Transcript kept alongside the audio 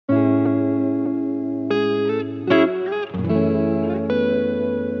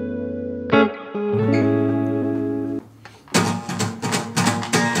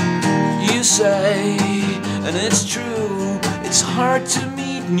hard to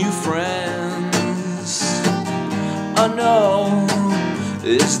meet new friends. Oh no,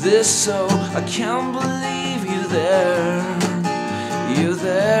 is this so? I can't believe you're there. You're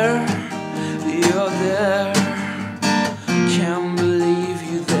there, you're there. Can't believe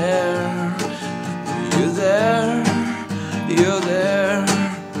you're there. You're there, you're there,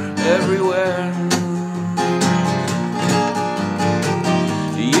 everywhere.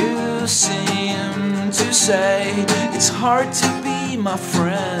 You seem to say it's hard to be my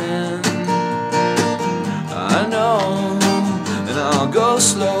friend. I know, and I'll go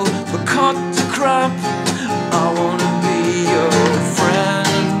slow, but cut the crap. I wanna be your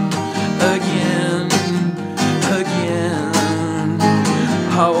friend again, again.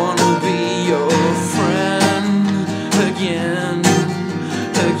 I wanna be your friend again,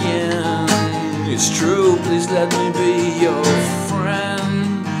 again. It's true, please let me be your friend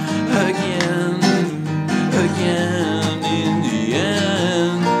again, again in the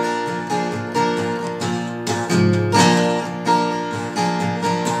end.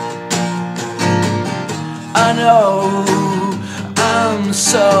 I know I'm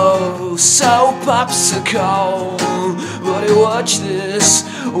so popsicle, but I watch this,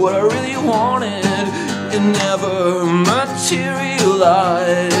 what I really wanted, it never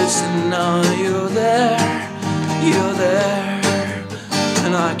materialized. And now you're there,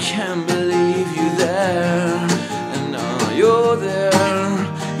 and I can't believe you're there. And now you're there,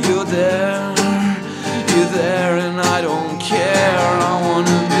 you're there, you're there, and I don't care. I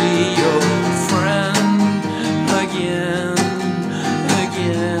wanna be your friend again,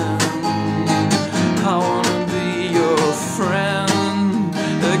 again. I wanna be your friend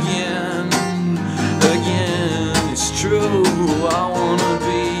again, again. It's true, I wanna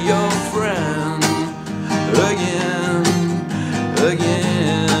be your friend again,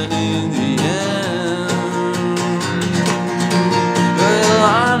 again in the end. Well, I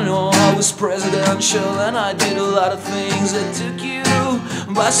know I was presidential and I did a lot of things that took you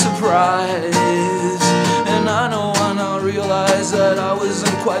by surprise. And I know I now realize that I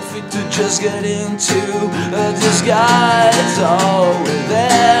wasn't quite fit to just get into a disguise. Oh, with